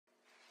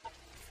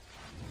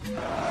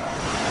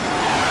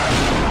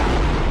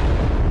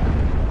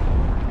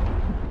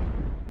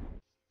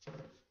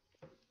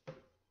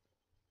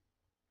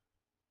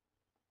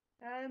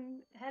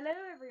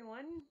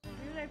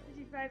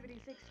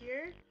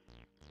year.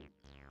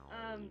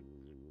 Um,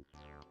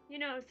 you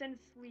know, since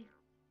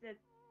the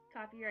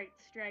copyright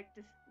strike,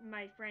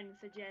 my friend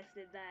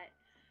suggested that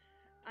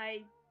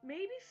I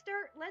maybe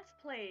start Let's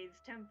Plays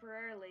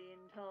temporarily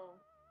until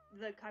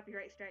the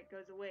copyright strike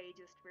goes away,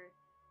 just for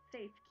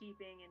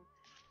safekeeping. And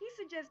he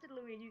suggested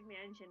Luigi's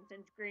Mansion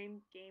since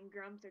Game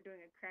Grumps are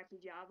doing a crappy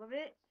job of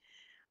it.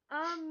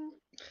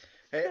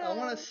 Hey, I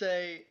want to So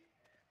say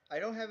I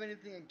don't have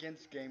anything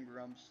against Game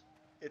Grumps.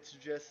 It's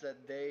just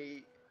that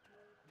they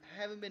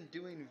haven't been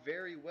doing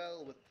very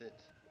well with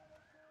it.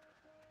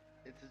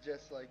 It's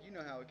just like, you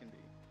know how it can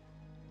be.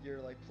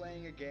 You're like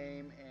playing a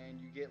game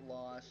and you get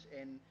lost,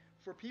 and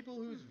for people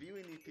who's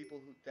viewing these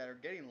people that are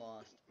getting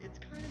lost, it's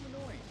kind of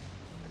annoying.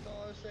 That's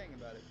all I was saying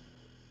about it.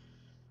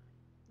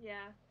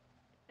 yeah,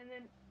 and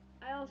then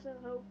I also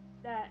hope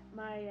that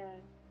my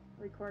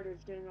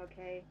recorder's doing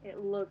okay. It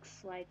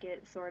looks like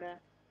it, sorta.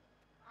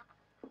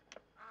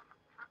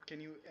 Can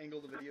you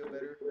angle the video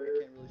better? I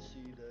can't really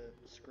see the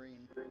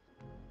screen.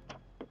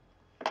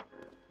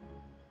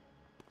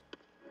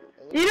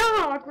 A little You know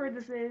better? how awkward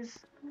this is.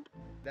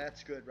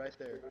 That's good, right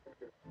there.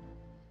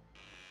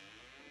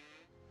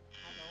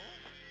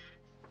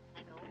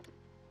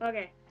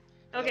 Okay,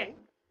 okay,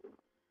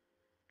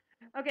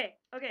 Hello?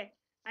 okay.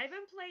 I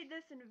haven't played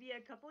this in VIA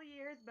a couple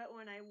years, but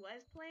when I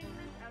was playing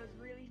this, I was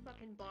really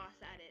fucking boss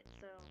at it,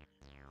 so...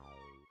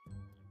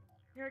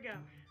 Here we go.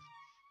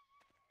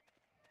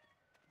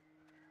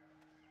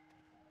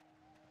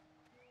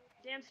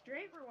 Damn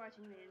straight we're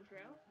watching the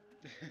intro.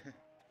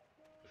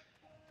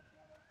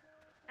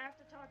 I have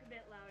to talk a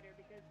bit louder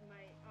because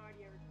my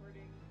audio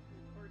recorder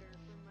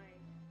from my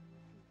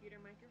computer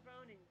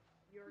microphone and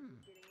yours is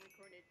getting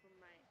recorded from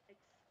my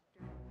external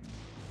microphone.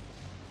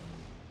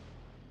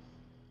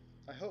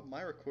 I hope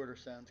my recorder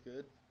sounds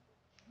good.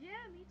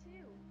 Yeah, me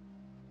too.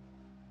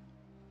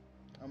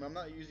 I'm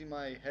not using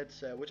my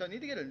headset, which I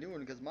need to get a new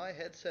one because my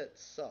headset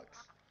sucks.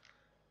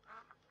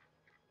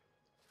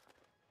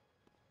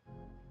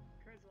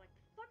 Kurt's like,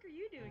 the fuck are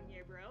you doing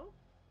here, bro?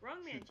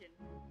 Wrong mansion.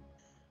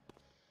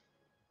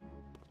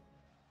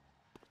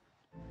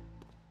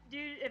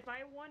 Dude, if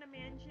I won a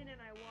mansion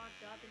and I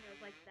walked up and it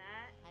was like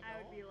that, I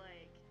would be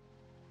like,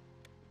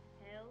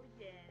 hell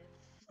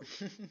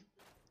yes.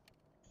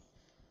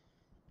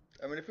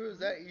 I mean, if it was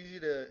that easy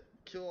to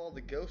kill all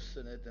the ghosts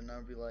in it, then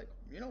I'd be like,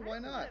 you know, I why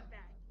don't want not? a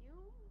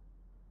vacuum.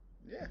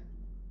 Yeah.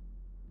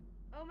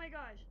 Oh my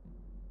gosh.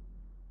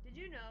 Did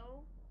you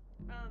know?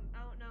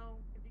 I don't know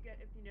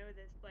if you know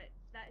this, but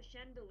that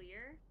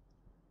chandelier.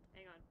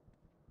 Hang on.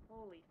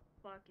 Holy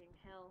fucking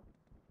hell.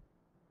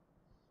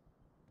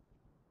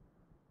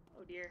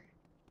 Oh dear.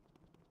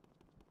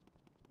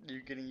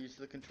 You're getting used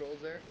to the controls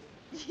there?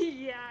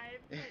 Yeah,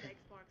 I've played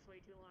Xbox way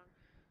too long.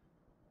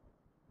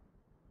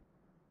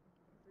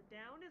 So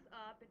down is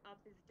up and up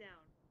is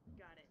down.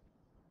 Got it.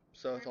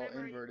 So I it's all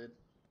remember. inverted.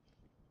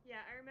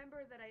 Yeah, I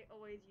remember that I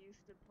always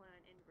used to play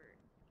on invert.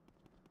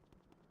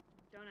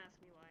 Don't ask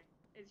me why.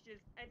 It's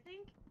just I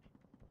think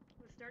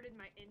what started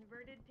my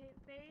inverted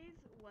phase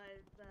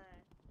was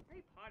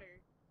Harry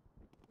Potter.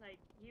 Like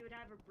he would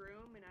have a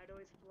broom, and I'd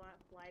always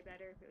fly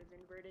better if it was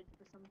inverted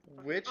for some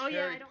fucking. Which Oh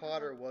yeah, I Harry don't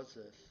Potter know. was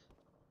this?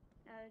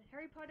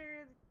 Harry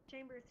Potter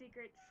Chamber of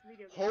Secrets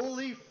video game.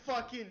 Holy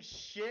fucking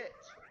shit!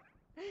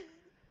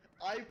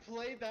 I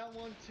played that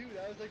one too.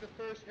 That was like the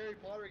first Harry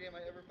Potter game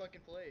I ever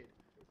fucking played.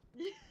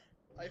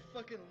 I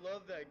fucking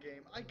love that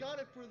game. I got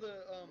it for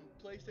the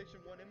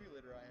PlayStation 1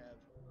 emulator I have.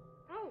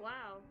 Oh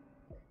wow.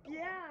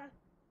 Yeah.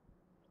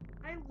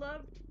 I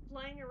loved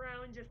flying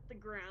around just the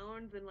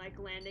ground and like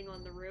landing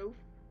on the roof.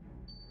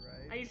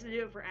 I Right? used to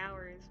do it for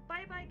hours.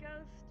 Bye bye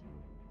ghost.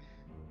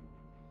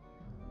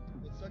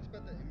 What sucks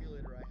about the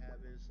emulator I have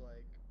is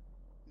like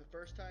the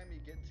first time you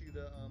get to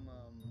the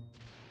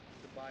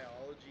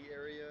biology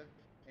area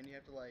and you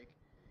have to like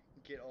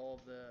get all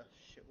the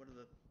shit. What are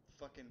the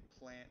fucking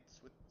plants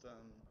with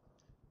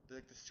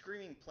like the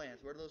screaming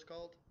plants? What are those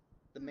called?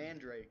 The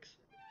mandrakes.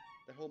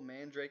 That whole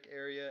mandrake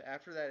area.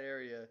 After that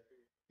area,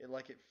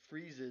 it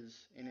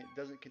freezes and it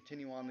doesn't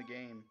continue on the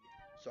game,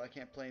 so I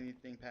can't play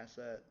anything past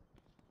that.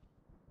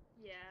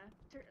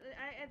 Yeah.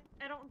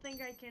 I don't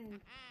think I can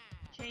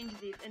change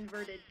these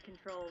inverted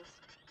controls.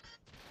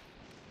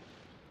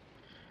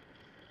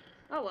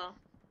 Oh well.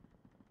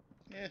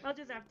 Yeah. I'll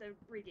just have to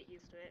re-get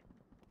used to it.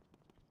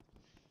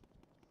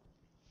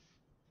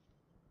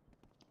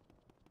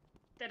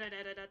 Da da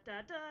da da da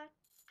da da.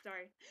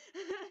 Sorry.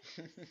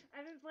 I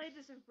haven't played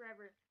this in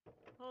forever.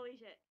 Holy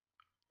shit.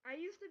 I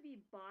used to be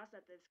boss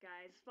at this,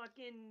 guys.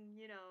 Fucking,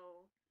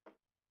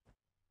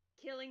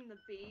 killing the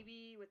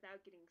baby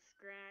without getting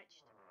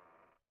scratched.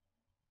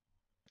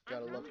 I'm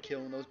Gotta love probably gonna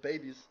killing those have.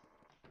 babies.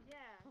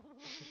 Yeah.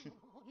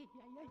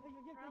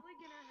 Probably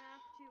gonna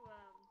have to,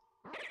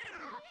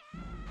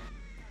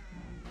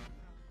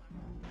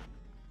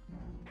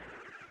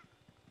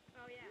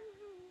 Oh yeah.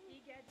 He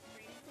gets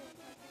training.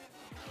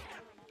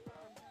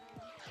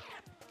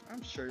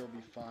 I'm sure you'll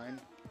be fine.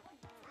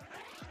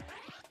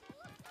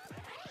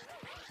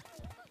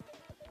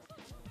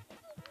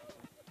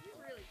 You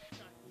really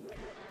suck.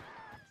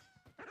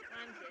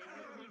 I'm kidding.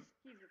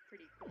 He's a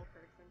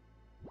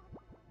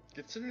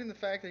Considering the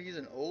fact that he's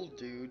an old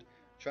dude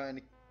trying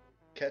to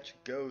catch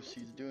ghosts,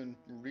 he's doing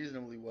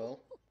reasonably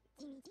well.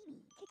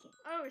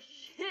 Oh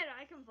shit,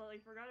 I completely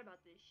forgot about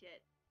this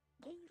shit.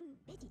 I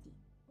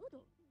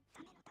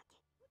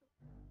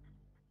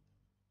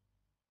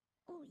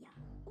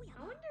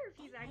wonder if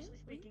he's actually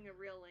speaking a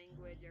real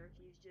language or if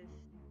he's just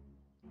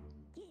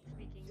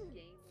speaking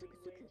game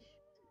language.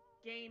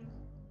 Game.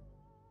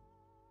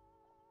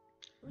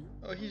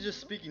 Oh, he's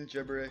just speaking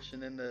gibberish,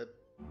 and then the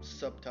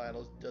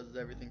subtitles does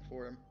everything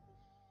for him.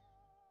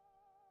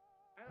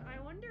 I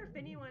wonder if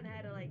anyone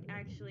had to like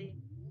actually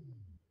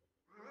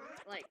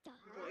like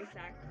voice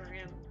act for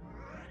him.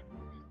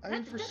 I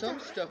mean, for some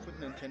stuff with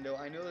Nintendo,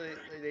 I know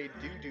they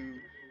do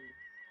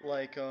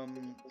like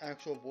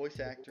actual voice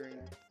acting,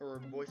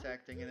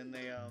 and then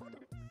they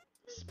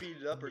speed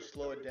it up or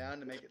slow it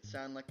down to make it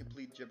sound like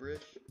complete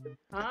gibberish.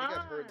 I think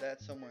I've heard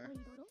that somewhere.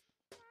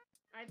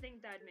 I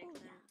think that makes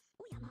sense.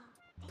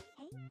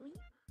 Oh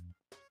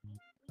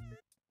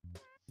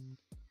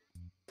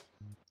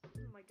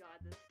my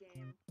god, this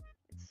game.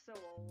 It's so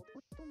old.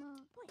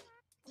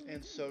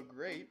 And so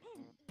great.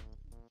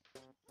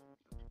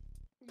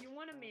 You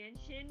won a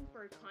mansion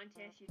for a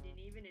contest you didn't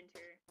even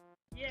enter.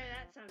 Yeah,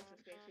 that sounds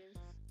suspicious.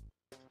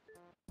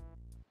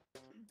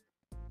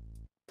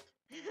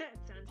 That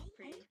sounds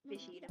pretty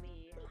fishy to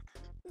me.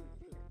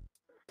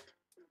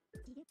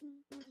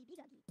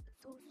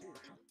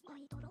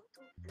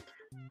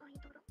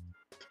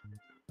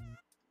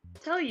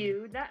 Tell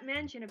you, that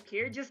mansion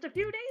appeared just a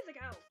few days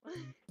ago!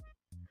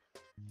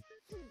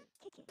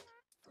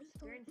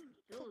 Experience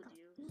filled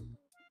you.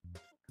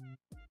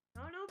 I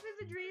don't know if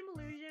it's a dream,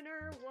 illusion,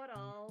 or what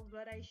all,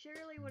 but I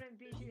surely wouldn't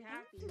be too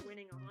happy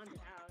winning a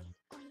haunted house.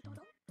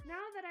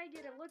 Now that I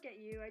get a look at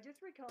you, I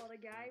just recalled a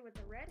guy with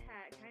a red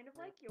hat, kind of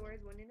like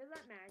yours, went into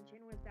that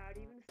mansion without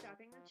even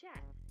stopping the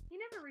chat. He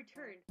never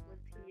returned.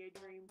 Was he a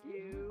dream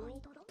too?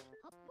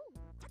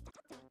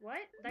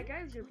 What? That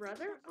guy was your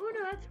brother? Oh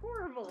no, that's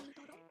horrible!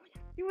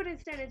 You wouldn't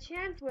stand a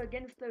chance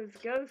against those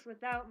ghosts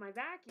without my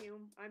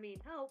vacuum. I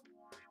mean, help.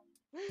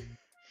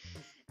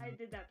 I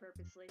did that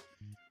purposely.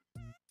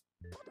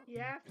 You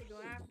have to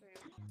go after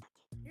him.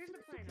 Here's the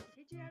plan. I'll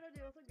teach you how to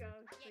deal with a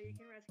ghost so you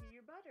can rescue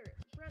your brothers,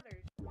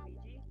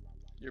 Luigi.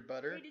 Your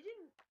butter? Hey,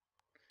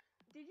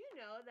 did you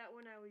know that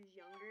when I was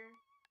younger,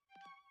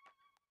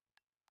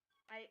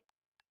 I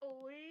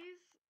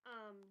always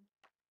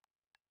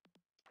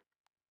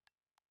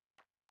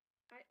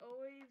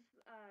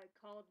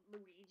called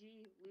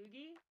Luigi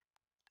Luigi?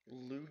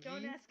 Luigi?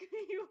 Don't ask me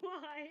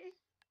why.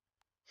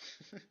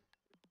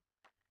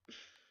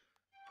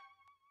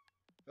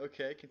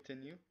 Okay,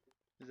 continue.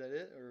 Is that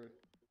it, or?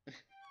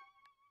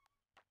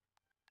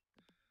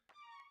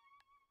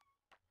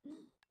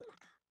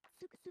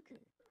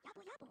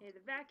 Hey, the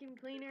vacuum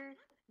cleaner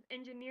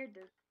engineered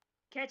to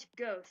catch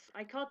ghosts.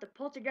 I call it the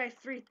Poltergeist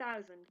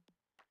 3000.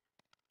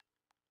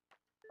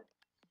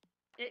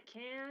 It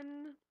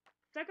can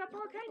suck up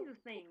all kinds of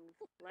things.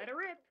 Let it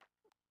rip.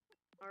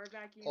 Our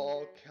vacuum.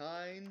 All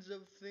kinds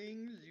of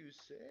things, you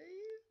say?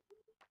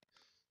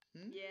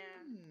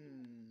 Yeah.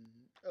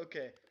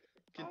 Okay,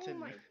 continue. Oh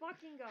my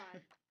fucking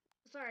god.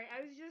 Sorry,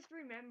 I was just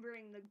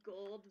remembering the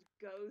gold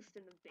ghost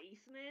in the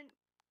basement.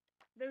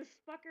 Those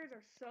fuckers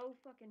are so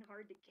fucking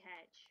hard to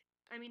catch.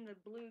 I mean the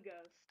blue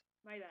ghost.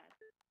 My bad.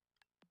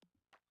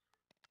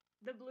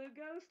 The blue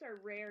ghosts are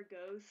rare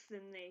ghosts,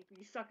 and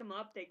you suck them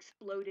up, they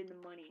explode into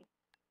money.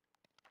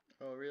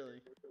 Oh,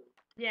 really?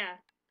 Yeah.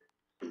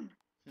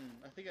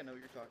 I think I know what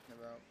you're talking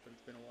about, but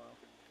it's been a while.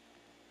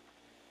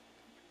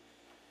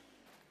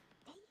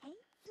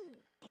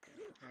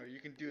 Alright, you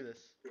can do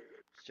this.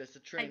 It's just a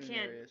training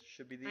area. It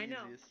should be the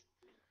easiest.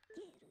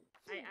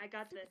 I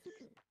got this.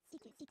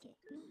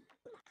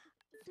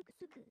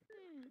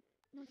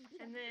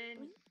 And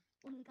then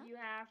you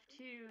have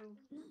to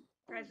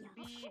press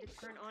B to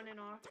turn on and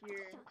off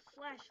your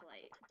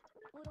flashlight.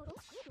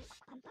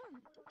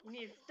 You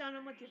need to stun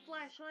them with your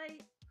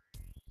flashlight,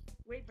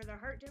 wait for their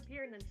heart to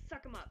appear, and then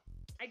suck them up.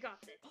 I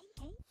got this.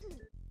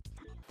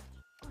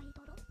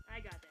 I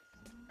got this.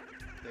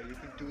 Yeah, you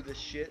can do this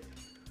shit.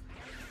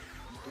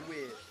 Do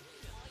it.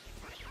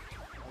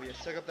 Oh yeah,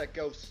 suck up that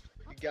ghost.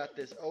 You got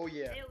this. Oh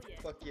yeah.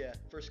 Fuck yeah.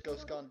 First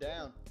ghost gone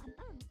down.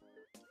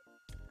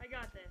 I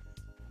got this.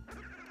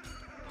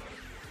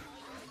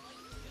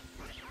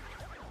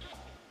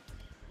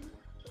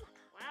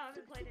 Wow, I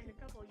haven't played in a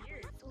couple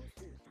years.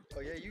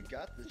 Oh yeah, you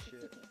got this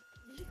shit.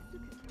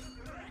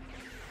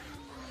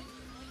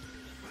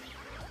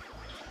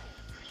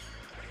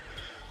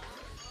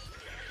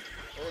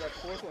 Oh, that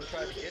fourth one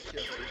tried to get you,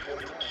 but he's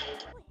going out.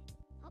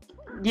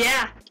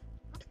 Yeah.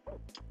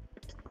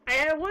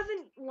 I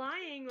wasn't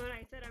lying when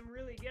I said I'm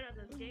really good at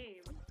this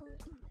game.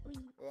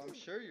 Well, I'm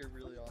sure you're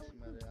really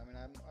awesome at it. I mean,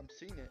 I'm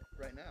seeing it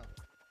right now.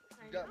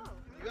 You got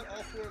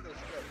all four of those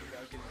skills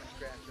without getting a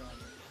scratch on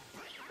you.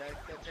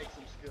 That takes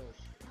some skills.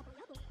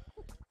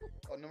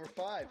 Oh, number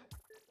 5.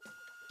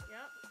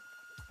 Yep.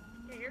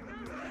 Okay, here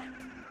comes. Oh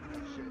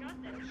shit.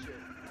 Got this. Oh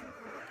shit.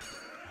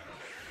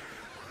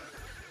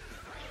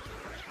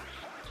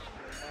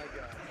 Oh my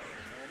god.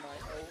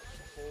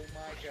 Oh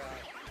my God.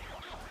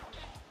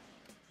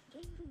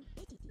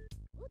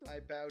 I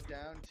bow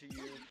down to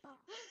you.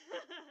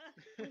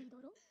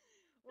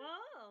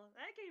 Well,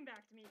 that came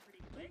back to me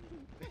pretty quick.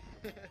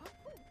 9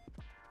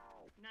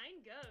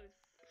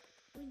 ghosts.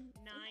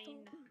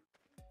 9.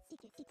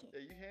 Yeah,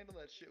 you handle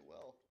that shit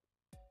well.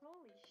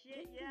 Holy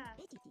shit, yeah.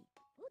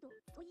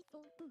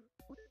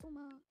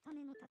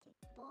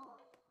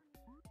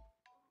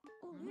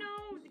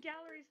 No, the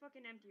gallery's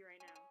fucking empty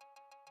right now.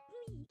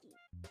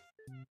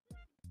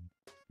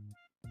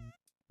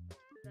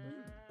 The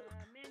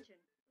mansion.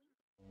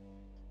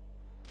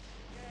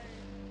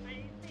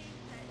 I think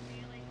that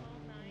nailing all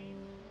 9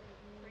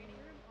 training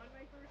room on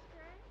my first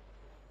try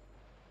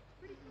is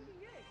pretty fucking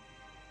good.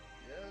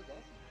 Yeah, it was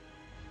awesome.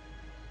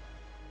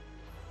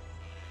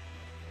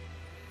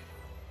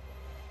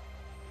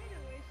 I kinda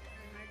wish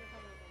my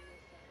microphone was on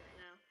this side right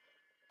now.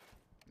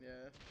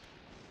 Yeah.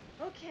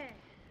 Okay.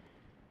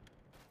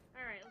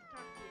 Alright, let's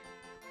talk to you.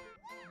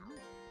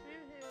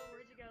 Hoo-hoo,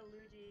 where'd you go,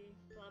 Luigi?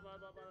 Blah blah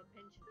blah blah,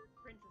 Princess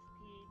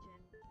Peach,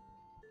 and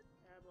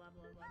blah blah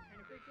blah.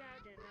 Kinda freaked out,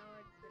 didn't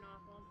know, it's been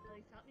awful.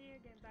 Please help me,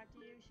 get back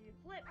to you. She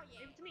flipped,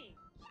 gave it to me.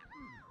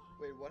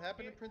 Wait, what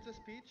happened to Princess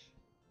Peach?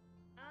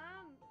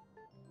 I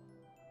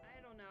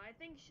don't know. I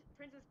think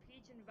Princess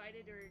Peach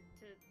invited her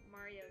to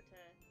Mario to...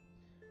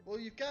 Well,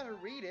 you've got to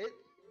read it.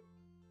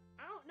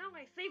 I don't know,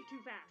 I saved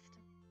too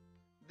fast.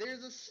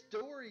 There's a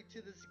story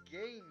to this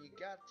game. You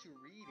got to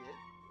read it.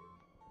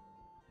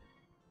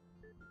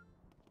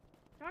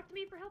 Talk to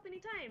me for help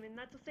anytime, and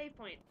that's a save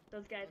point.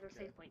 Those guys are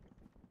save points.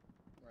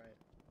 Right.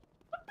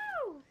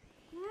 Woo!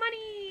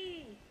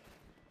 Money!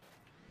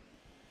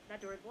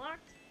 That door's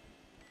locked.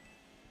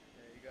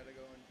 Yeah, you gotta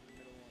go into the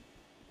middle one.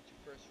 Get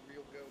your first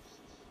real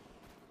ghosts.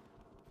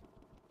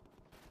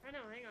 I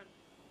know, hang on.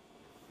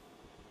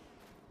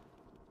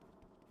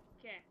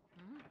 Okay.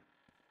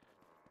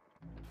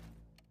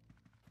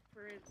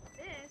 For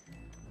this,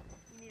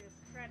 you need to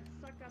try to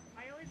suck up.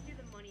 I always do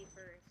the money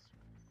first.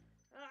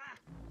 Ah!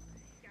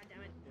 God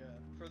damn it. Yeah,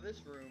 for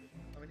this room,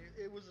 I mean,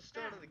 it was the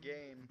start of the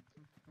game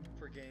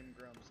for Game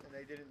Grumps, and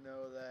they didn't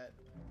know that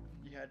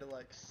you had to,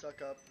 like,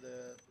 suck up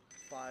the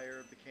fire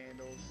of the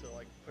candles to,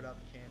 like, put out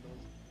the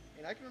candles.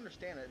 And I can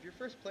understand that. If you're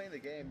first playing the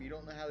game, you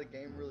don't know how the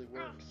game really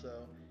works,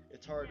 so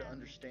it's hard to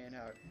understand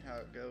how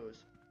it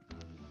goes.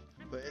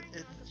 But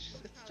it's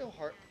still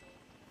hard.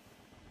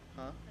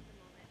 Huh? At the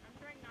moment. I'm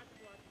trying not to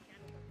blow out the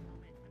candles at the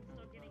moment. I'm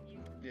still getting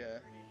used to Yeah.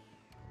 it.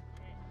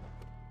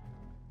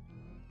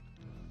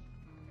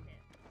 Okay.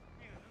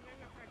 Hang on, I'm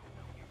gonna go practice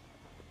up here.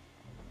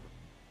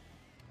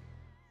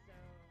 So,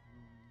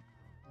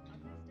 up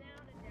is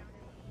down and down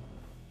is up.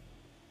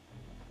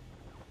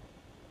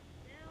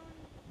 Down.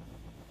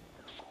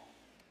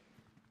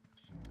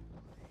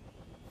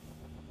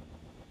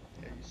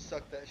 Yeah, you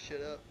suck that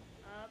shit up.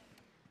 Up.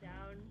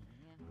 Down.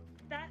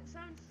 That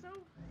sounds so...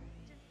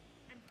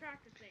 I'm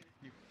practicing.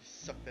 You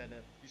suck that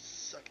up. You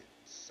suck it.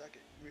 Suck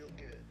it real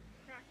good.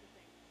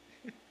 Practicing.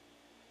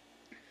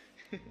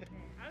 Okay,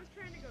 I was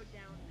trying to go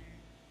down there.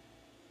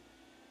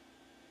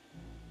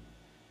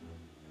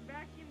 I'm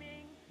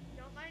vacuuming.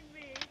 Don't mind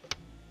me.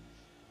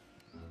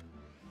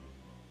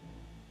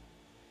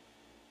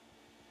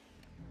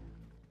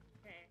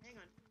 Okay, hang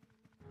on.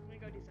 I'm gonna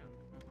go do something.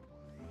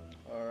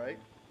 Alright.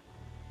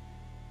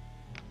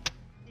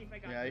 See if I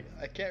got Yeah, this.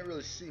 I can't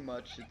really see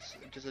much. It's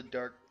just a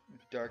dark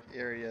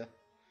area.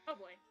 Oh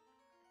boy.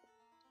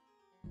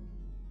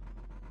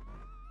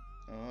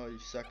 Oh, you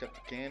sucked up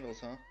the candles,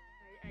 huh?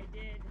 I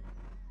did.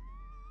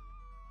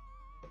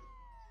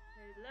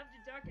 They loved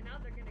you dark, and now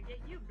they're gonna get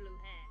you, blue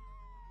hair.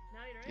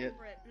 Now you're in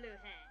for it, blue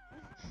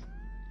hair. It's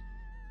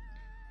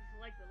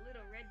like the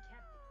little red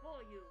cat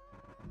before you.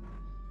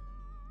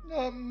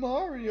 Not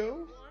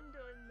Mario.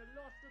 Wander in the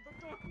lost of the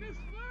darkness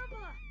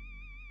forever.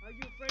 Are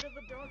you afraid of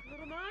the dark,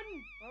 little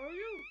man? Are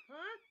you?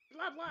 Huh?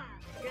 Blah blah.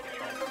 Get